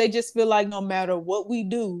 because they just feel like no matter what we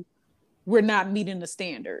do, we're not meeting the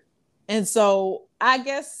standard. And so I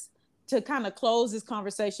guess, to kind of close this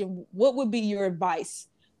conversation, what would be your advice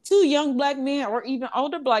to young Black men or even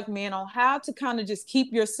older Black men on how to kind of just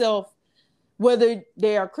keep yourself, whether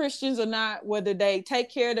they are Christians or not, whether they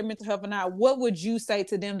take care of their mental health or not? What would you say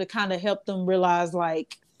to them to kind of help them realize,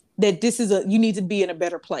 like, that you need to be in a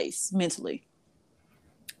better place mentally?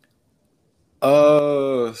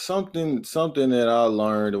 Something that I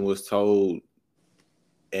learned and was told,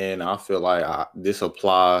 and I feel like this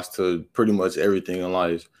applies to pretty much everything in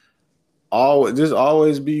life.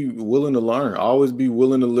 Always be willing to learn. Always be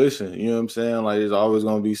willing to listen. You know what I'm saying? Like, there's always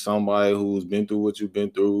gonna be somebody who's been through what you've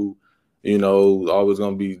been through. You know, always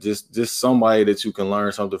gonna be just somebody that you can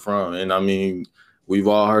learn something from. And I mean, we've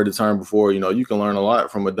all heard the term before. You know, you can learn a lot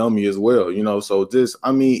from a dummy as well. You know, so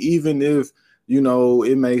I mean, even if you know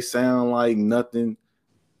it may sound like nothing,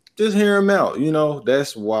 just hear him out. You know,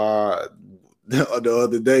 that's why the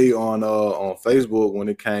other day on Facebook, when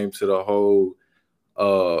it came to the whole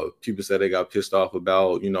people said they got pissed off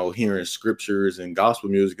about, you know, hearing scriptures and gospel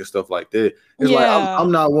music and stuff like that. It's like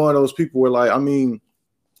I'm not one of those people where, like, I mean,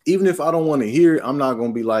 even if I don't want to hear it, I'm not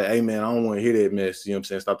gonna be like, hey man, I don't want to hear that mess. You know what I'm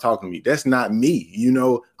saying? Stop talking to me. That's not me. You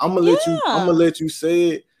know, I'm gonna let you say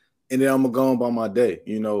it, and then I'm gonna go on by my day,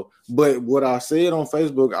 you know. But what I said on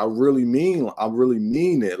Facebook, I really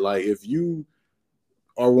mean it. Like, if you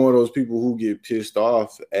are one of those people who get pissed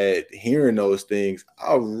off at hearing those things,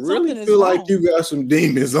 I really feel like you got some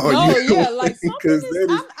demons on you. No, yeah, like something is,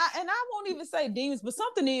 and I won't even say demons, but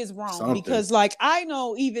something is wrong. Because, like, I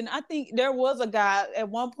know, even I think there was a guy at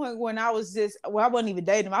one point when I wasn't even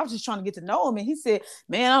dating him. I was just trying to get to know him, and he said,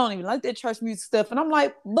 "Man, I don't even like that church music stuff." And I'm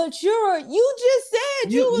like, "But you just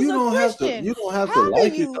said you was a Christian. You don't have to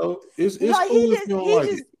like it though. It's like, cool if you don't like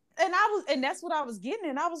it." And that's what I was getting.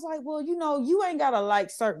 And I was like, well, you know, you ain't gotta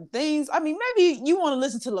like certain things. I mean, maybe you want to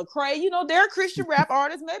listen to Lecrae. You know, they're Christian rap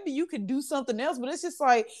artists. Maybe you could do something else. But it's just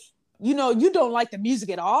like, you know, you don't like the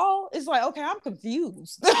music at all. It's like, okay, I'm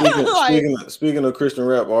confused. Speaking of Christian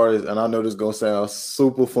rap artists, and I know this is gonna sound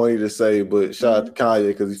super funny to say, but shout out to Kanye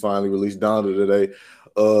because he finally released Donda today.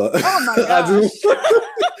 Oh my gosh.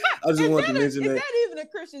 I just want to mention that. Is that even a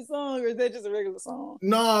Christian song, or is that just a regular song?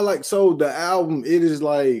 No, like, so the album, it is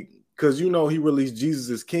like, because, you know, he released Jesus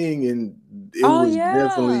is King, and it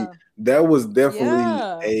was definitely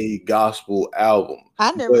a gospel album.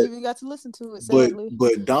 I never even got to listen to it, sadly.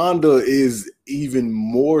 But Donda is even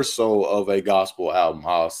more so of a gospel album,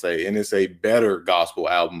 I'll say, and it's a better gospel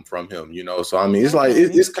album from him, you know. So I mean, it's like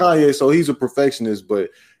it's Kanye, so he's a perfectionist,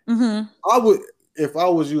 but I would. If I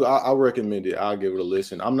was you, I recommend it. I'll give it a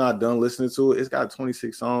listen. I'm not done listening to it. It's got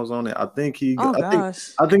 26 songs on it. I think I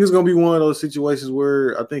think it's gonna be one of those situations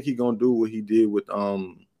where I think he's gonna do what he did with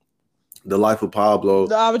The Life of Pablo.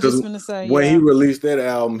 I was just gonna say, when he released that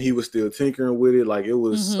album, he was still tinkering with it. Like, it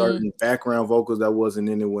was certain background vocals that wasn't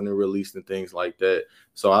in it when it released and things like that.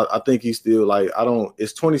 So I think he's still like,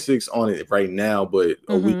 it's 26 on it right now, but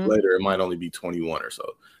a week later it might only be 21 or so.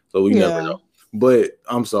 So we never know. But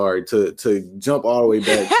I'm sorry to jump all the way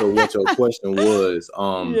back to what your question was.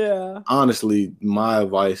 Honestly, my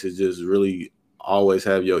advice is just really always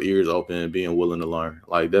have your ears open and being willing to learn.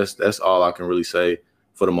 Like, that's all I can really say.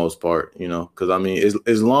 for the most part, you know, because I mean,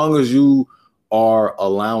 as long as you are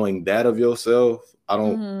allowing that of yourself, I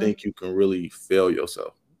don't think you can really fail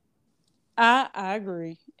yourself. I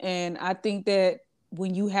agree. And I think that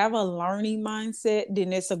when you have a learning mindset,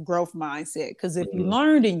 then it's a growth mindset. Because if you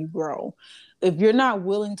learn, then you grow. If you're not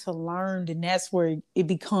willing to learn, then that's where it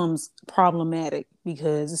becomes problematic,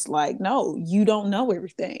 because it's like, no, you don't know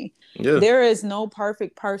everything. Yeah. There is no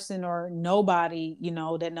perfect person or nobody, you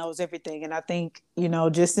know, that knows everything. And I think, you know,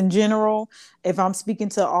 just in general, if I'm speaking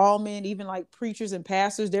to all men, even like preachers and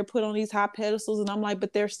pastors, they're put on these high pedestals, and I'm like,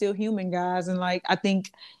 but they're still human, guys. And like, I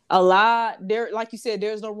think a lot there, like you said,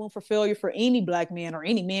 there's no room for failure for any Black man or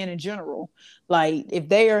any man in general. Like, if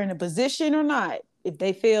they are in a position or not, if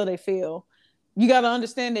they fail, they fail. You got to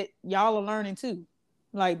understand that y'all are learning too.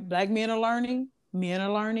 Like, Black men are learning,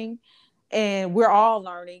 and we're all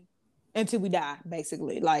learning until we die,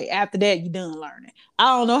 basically. Like, after that, you're done learning.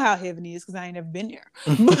 I don't know how heaven is because I ain't never been there.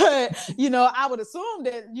 But, you know, I would assume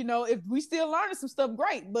that, you know, if we still learning some stuff,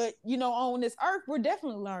 great. But, you know, on this earth, we're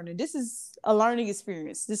definitely learning. This is a learning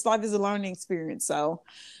experience. This life is a learning experience. So,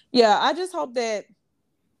 yeah, I just hope that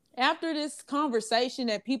after this conversation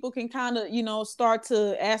that people can kind of, you know, start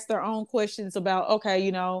to ask their own questions about, okay,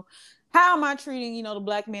 you know, how am I treating, you know, the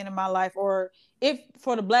Black man in my life? Or if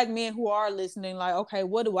for the Black men who are listening, like, okay,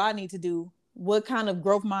 what do I need to do? What kind of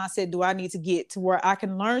growth mindset do I need to get to where I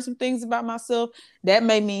can learn some things about myself? That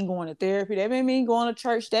may mean going to therapy. That may mean going to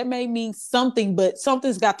church. That may mean something, but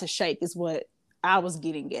something's got to shake is what I was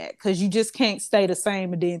getting at. Because you just can't stay the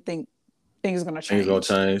same and then think things are gonna change. Things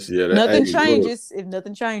gonna change. Yeah, nothing changes if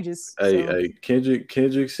nothing changes. Hey,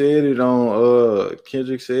 Kendrick said it on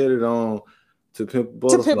To Pimp a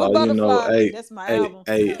Butterfly. You know, that's my album.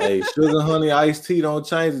 Hey, Sugar Honey Iced Tea don't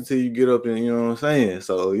change until you get up and, you know what I'm saying.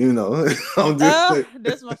 So, you know,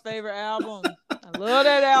 that's my favorite album. I love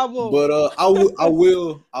that album. But I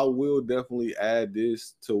will definitely add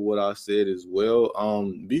this to what I said as well.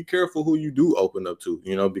 Be careful who you do open up to,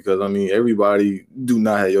 you know, because I mean, everybody do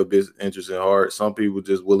not have your best interest in heart. Some people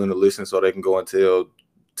just willing to listen so they can go and tell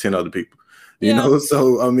 10 other people, you know.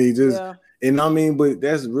 So I mean, and I mean, but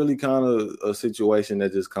that's really kind of a situation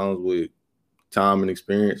that just comes with time and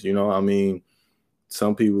experience, you know. I mean,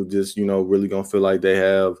 some people just, you know, really gonna feel like they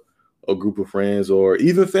have a group of friends or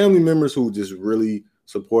even family members who just really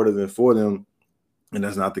supportive and for them, and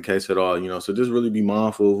that's not the case at all, you know. So just really be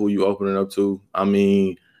mindful of who you opening up to. I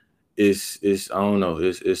mean, it's I don't know,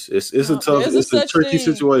 it's a tricky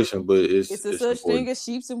situation, but it's a such thing as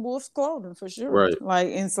sheep's and wolf's clothing for sure, right? Like,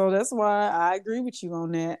 and so that's why I agree with you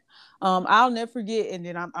on that. I'll never forget, and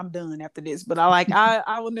then I'm done after this, but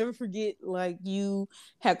I will never forget, like, you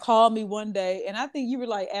had called me one day, and I think you were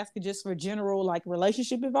like asking just for general like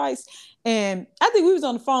relationship advice, and I think we was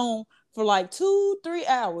on the phone for like 2-3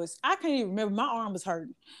 hours. I can't even remember. My arm was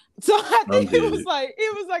hurting. So I think it was like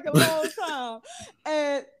a long time.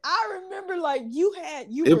 And I remember like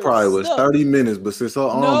it probably was 30 minutes, but since her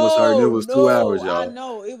arm was hurting, it was 2 hours, y'all. I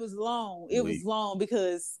know it was long. It was long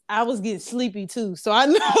because I was getting sleepy too. So I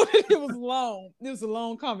know that it was long. It was a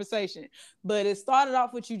long conversation. But it started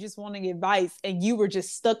off with you just wanting advice and you were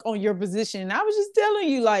just stuck on your position. And I was just telling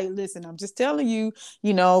you, like, listen, I'm just telling you,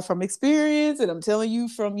 you know, from experience, and I'm telling you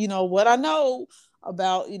from, you know, what I know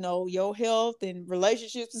about, you know, your health and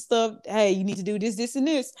relationships and stuff. Hey, you need to do this, this, and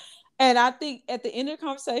this. And I think at the end of the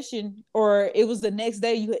conversation, or it was the next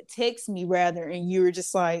day, you had texted me rather, and you were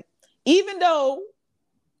just like, even though,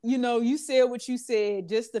 you know, you said what you said,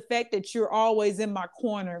 just the fact that you're always in my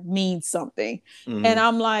corner means something. Mm-hmm. And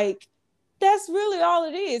I'm like, that's really all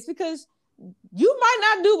it is, because you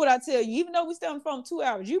might not do what I tell you, even though we stay on the phone 2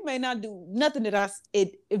 hours. You may not do nothing that I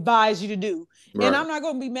advise you to do. Right. And I'm not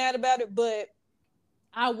going to be mad about it, but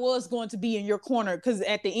I was going to be in your corner, because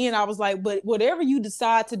at the end I was like, but whatever you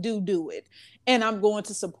decide to do, do it. And I'm going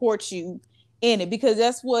to support you in it, because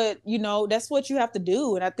that's what, you know, that's what you have to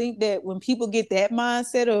do. And I think that when people get that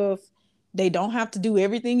mindset of they don't have to do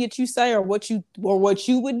everything that you say or what you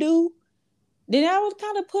would do, then that would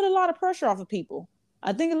kind of put a lot of pressure off of people.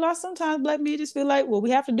 I think sometimes Black men just feel like, well, we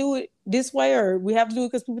have to do it this way, or we have to do it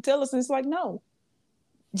because people tell us. And it's like, no,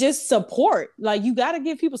 just support. Like, you got to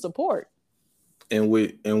give people support. And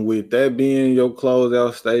with that being your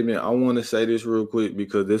closeout statement, I want to say this real quick,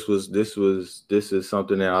 because this is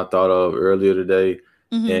something that I thought of earlier today,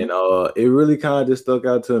 mm-hmm. and it really kind of just stuck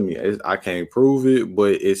out to me. I can't prove it,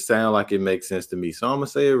 but it sounds like it makes sense to me, so I'm gonna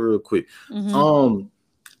say it real quick. Mm-hmm.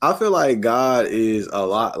 I feel like God is a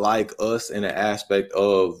lot like us in the aspect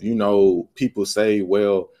of, you know, people say,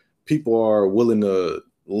 well, people are willing to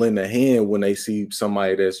lend a hand when they see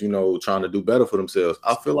somebody that's, trying to do better for themselves.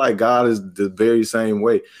 I feel like God is the very same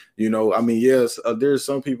way. I mean, yes, there's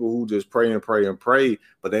some people who just pray and pray and pray,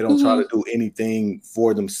 but they don't try to do anything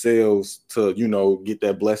for themselves to, get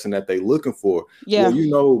that blessing that they're looking for. Yeah.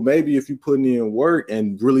 Well, maybe if you're putting in work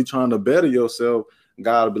and really trying to better yourself,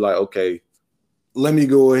 God will be like, okay, let me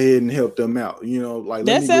go ahead and help them out. Let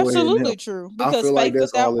That's me go ahead and absolutely help. true, I because feel like faith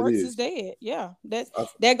that's without all it works is. is dead. Yeah,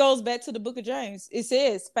 that goes back to the book of James. It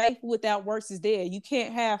says faith without works is dead. You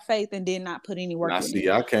can't have faith and then not put any work Now, in see,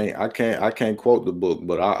 it. I can't quote the book,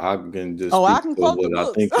 but I can just Oh, I speak can to quote the what I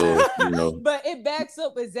books, think of. but it backs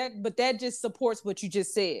up exact. But that just supports what you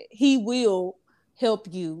just said. He will help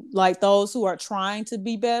you, like those who are trying to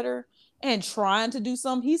be better and trying to do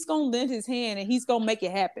something. He's gonna lend his hand and he's gonna make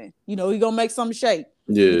it happen. He's gonna make something shake.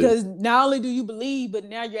 Yeah, Because not only do you believe, but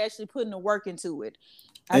now you're actually putting the work into it.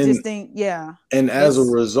 I and just think, yeah, and as a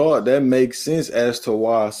that's result, that makes sense as to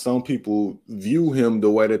why some people view him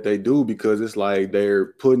the way that they do, because it's like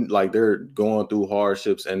they're going through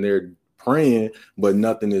hardships and they're praying, but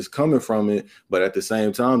nothing is coming from it. But at the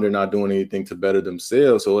same time, they're not doing anything to better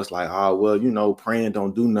themselves. So it's like, well, praying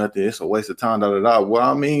don't do nothing. It's a waste of time. Da da da. Well,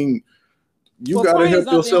 I mean, you got to praying is help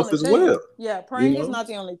not the yourself only as well. thing. Yeah, praying is not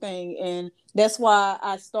the only thing. And that's why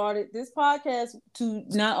I started this podcast, to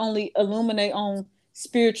not only illuminate on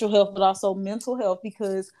spiritual health, but also mental health.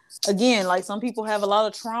 Because again, like, some people have a lot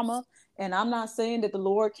of trauma. And I'm not saying that the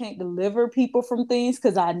Lord can't deliver people from things,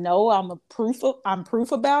 because I know I'm proof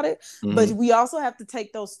about it. But Mm-hmm. we also have to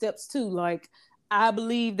take those steps too. Like, I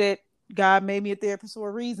believe that God made me a therapist for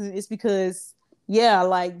a reason. It's because, yeah,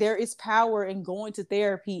 like, there is power in going to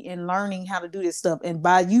therapy and learning how to do this stuff. And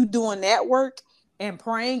by you doing that work and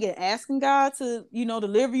praying and asking God to,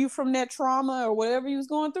 deliver you from that trauma or whatever you was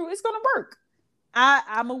going through, it's gonna work.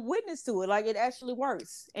 I'm a witness to it. Like, it actually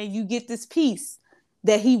works. And you get this peace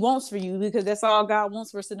that he wants for you, because that's all God wants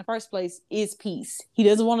for us in the first place, is peace. He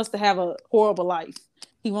doesn't want us to have a horrible life.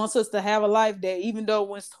 He wants us to have a life that, even though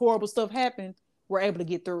when horrible stuff happens, we're able to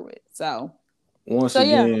get through it. So Once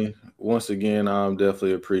yeah. again, I'm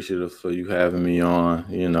definitely appreciative for you having me on.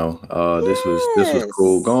 This was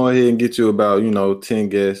cool. Yes. Go ahead and get you about 10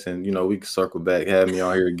 guests, and we can circle back, have me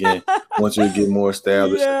on here again once you get more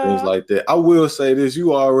established and things Yeah. like that. I will say this: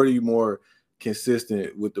 you are already more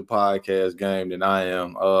consistent with the podcast game than I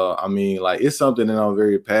am. I mean, like, it's something that I'm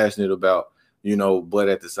very passionate about. But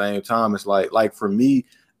at the same time, it's like for me,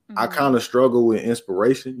 I kind of struggle with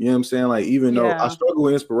inspiration. You know what I'm saying? Like, even though I Yeah. struggle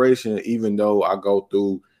with inspiration, even though I go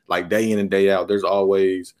through, like, day in and day out, there's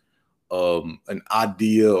always an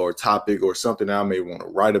idea or topic or something I may want to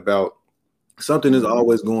write about. Something is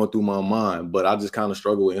always going through my mind, but I just kind of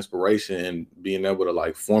struggle with inspiration and being able to,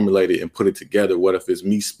 like, formulate it and put it together. What if it's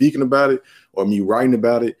me speaking about it or me writing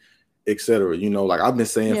about it, etc. Like, I've been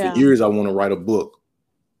saying for years I want to write a book.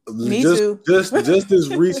 Me just too. just as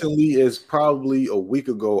recently as probably a week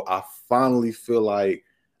ago, I finally feel like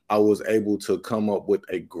I was able to come up with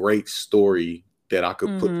a great story that I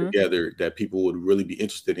could put together that people would really be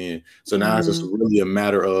interested in. So now it's just really a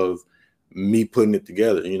matter of me putting it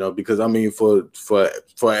together, because I mean, for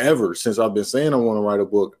forever, since I've been saying I want to write a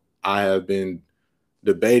book, I have been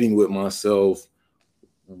debating with myself,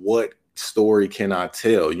 what story can I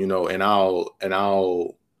tell, and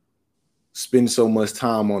I'll spend so much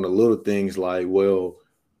time on the little things, like, well,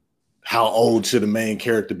 how old should the main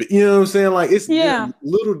character be? You know what I'm saying? Like, it's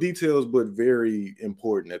little details, but very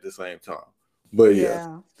important at the same time. But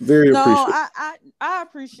yeah, very No, appreciative. I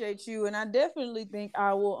appreciate you, and I definitely think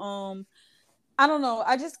I will. I don't know.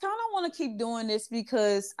 I just kind of want to keep doing this,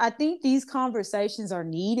 because I think these conversations are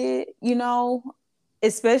needed.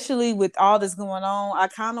 Especially with all this going on. I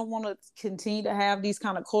kind of want to continue to have these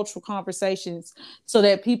kind of cultural conversations, so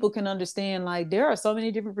that people can understand, like, there are so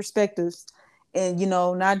many different perspectives, and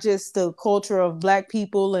not just the culture of Black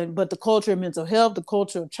people, but the culture of mental health, the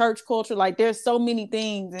culture of church culture. Like, there's so many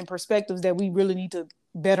things and perspectives that we really need to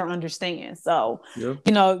better understand. So,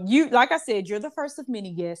 you, like I said, you're the first of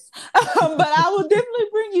many guests, but I will definitely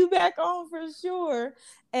bring you back on for sure.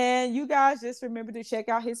 And you guys just remember to check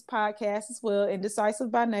out his podcast as well,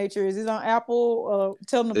 Indecisive by Nature. Is it on Apple?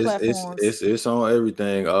 Tell them the platforms. It's on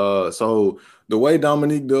everything. So the way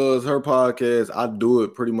Dominique does her podcast, I do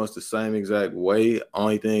it pretty much the same exact way.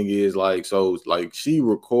 Only thing is, like, she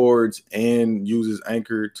records and uses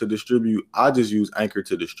Anchor to distribute. I just use Anchor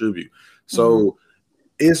to distribute. So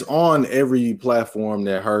it's on every platform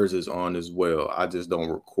that hers is on as well. I just don't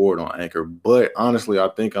record on Anchor. But honestly, I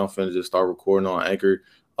think I'm finna just start recording on Anchor.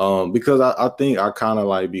 Because I think I kind of,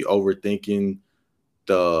 like, be overthinking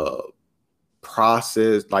the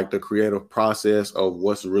process, like the creative process of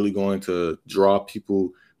what's really going to draw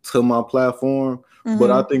people to my platform.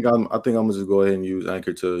 But I think I'm gonna just go ahead and use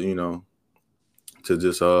Anchor to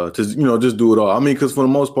just do it all. I mean, because for the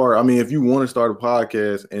most part, I mean, if you want to start a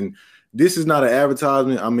podcast, and this is not an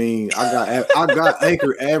advertisement. I mean, I got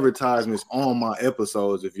Anchor advertisements on my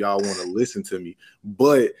episodes if y'all want to listen to me.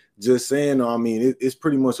 But just saying, I mean, it's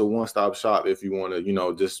pretty much a one-stop shop if you want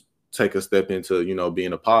to, just take a step into,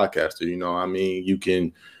 being a podcaster. I mean, you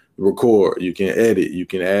can record, you can edit, you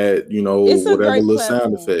can add, whatever little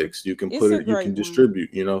sound effects. You can put it, you can distribute,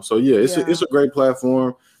 So yeah, it's a great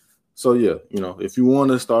platform. So yeah, if you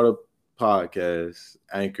want to start a podcast,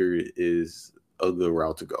 Anchor is a good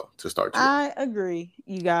route to go to start. I agree,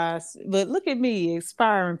 you guys. But look at me,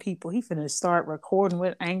 inspiring people. He finna start recording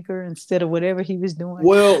with Anchor instead of whatever he was doing.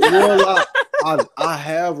 Well, I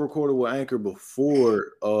have recorded with Anchor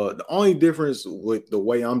before. The only difference with the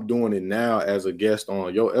way I'm doing it now as a guest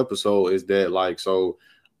on your episode is that so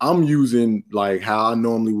I'm using how I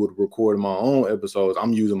normally would record my own episodes.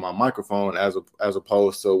 I'm using my microphone as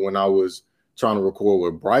opposed to when I was trying to record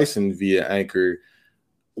with Bryson via Anchor.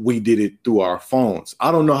 We did it through our phones. I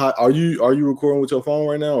don't know how. Are you recording with your phone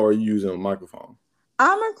right now, or are you using a microphone?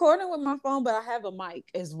 I'm recording with my phone, but I have a mic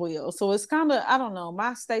as well. So it's kind of, I don't know.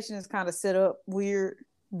 My station is kind of set up weird,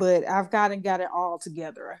 but I've got it all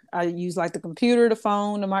together. I use the computer, the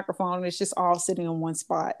phone, the microphone. And it's just all sitting in one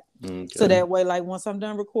spot. Okay. So that way, once I'm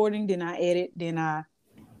done recording, then I edit, then I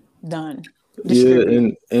done. Yeah,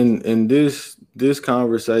 and this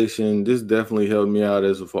conversation, this definitely helped me out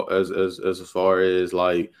as far as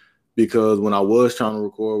because when I was trying to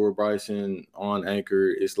record with Bryson on Anchor,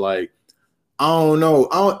 it's I don't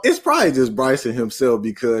know. It's probably just Bryson himself,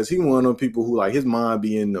 because he one of them people who his mind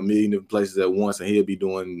be in a million different places at once, and he'll be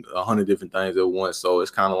doing 100 different things at once. So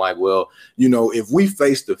it's kind of if we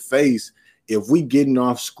face to face, if we getting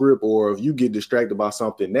off script or if you get distracted by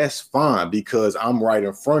something, that's fine, because I'm right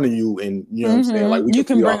in front of you, and you know what I'm saying? We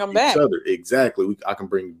can bring them back. Exactly. I can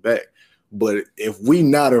bring you back. But if we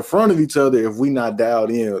not in front of each other, if we not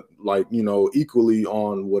dialed in, equally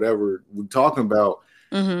on whatever we're talking about,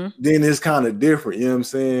 then it's kind of different. You know what I'm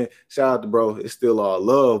saying? Shout out to bro. It's still all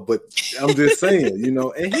love, but I'm just saying, and he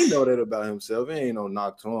know that about himself. It ain't no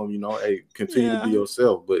knock to him, hey, continue to be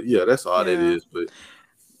yourself. But yeah, that's all that is. But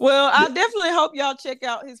well, I definitely hope y'all check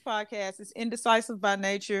out his podcast. It's Indecisive by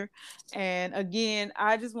Nature. And again,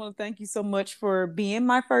 I just want to thank you so much for being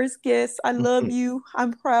my first guest. I love you.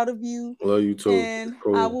 I'm proud of you. Love you too. And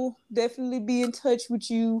cool. I will definitely be in touch with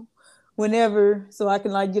you whenever, so I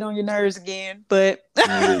can get on your nerves again. But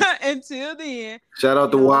until then, shout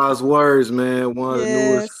out to Wise Words, man. One of the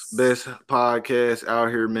newest, best podcasts out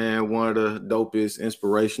here, man. One of the dopest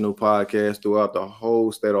inspirational podcasts throughout the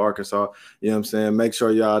whole state of Arkansas. You know what I'm saying? Make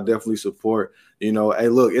sure y'all definitely support. Hey,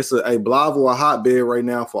 look, it's a Blauville, a hotbed right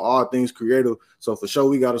now for all things creative. So for sure,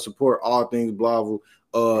 we got to support all things Blauville.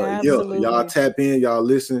 Y'all tap in, y'all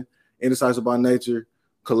listen. Indecisive by Nature.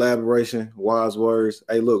 Collaboration, Wise Words.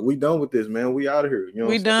 Hey, look, we done with this, man. We out of here.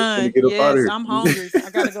 We done. Get up out of here. I'm hungry.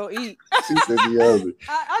 I gotta go eat. She said be hungry.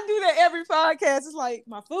 I do that every podcast. It's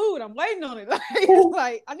my food. I'm waiting on it.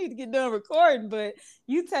 I need to get done recording. But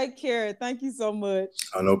you take care. Thank you so much.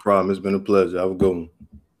 Oh, no problem. It's been a pleasure. Have a good one.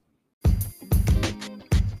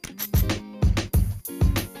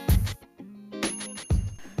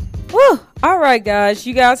 Woo! All right, guys.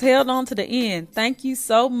 You guys held on to the end. Thank you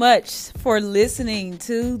so much for listening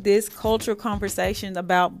to this cultural conversation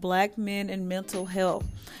about Black men and mental health.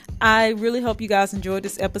 I really hope you guys enjoyed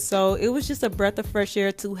this episode. It was just a breath of fresh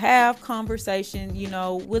air to have conversation,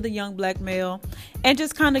 with a young Black male, and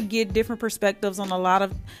just kind of get different perspectives on a lot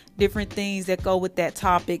of different things that go with that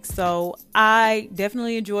topic. So I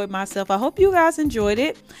definitely enjoyed myself. I hope you guys enjoyed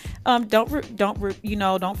it. Don't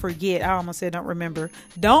forget. I almost said don't remember.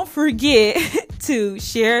 Don't forget to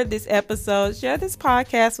share this episode, share this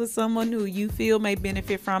podcast with someone who you feel may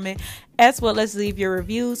benefit from it, as well as leave your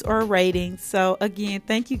reviews or ratings. So again,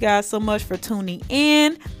 thank you guys so much for tuning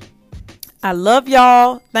in. I love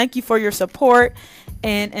y'all. Thank you for your support.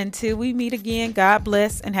 And until we meet again, God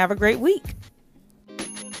bless and have a great week.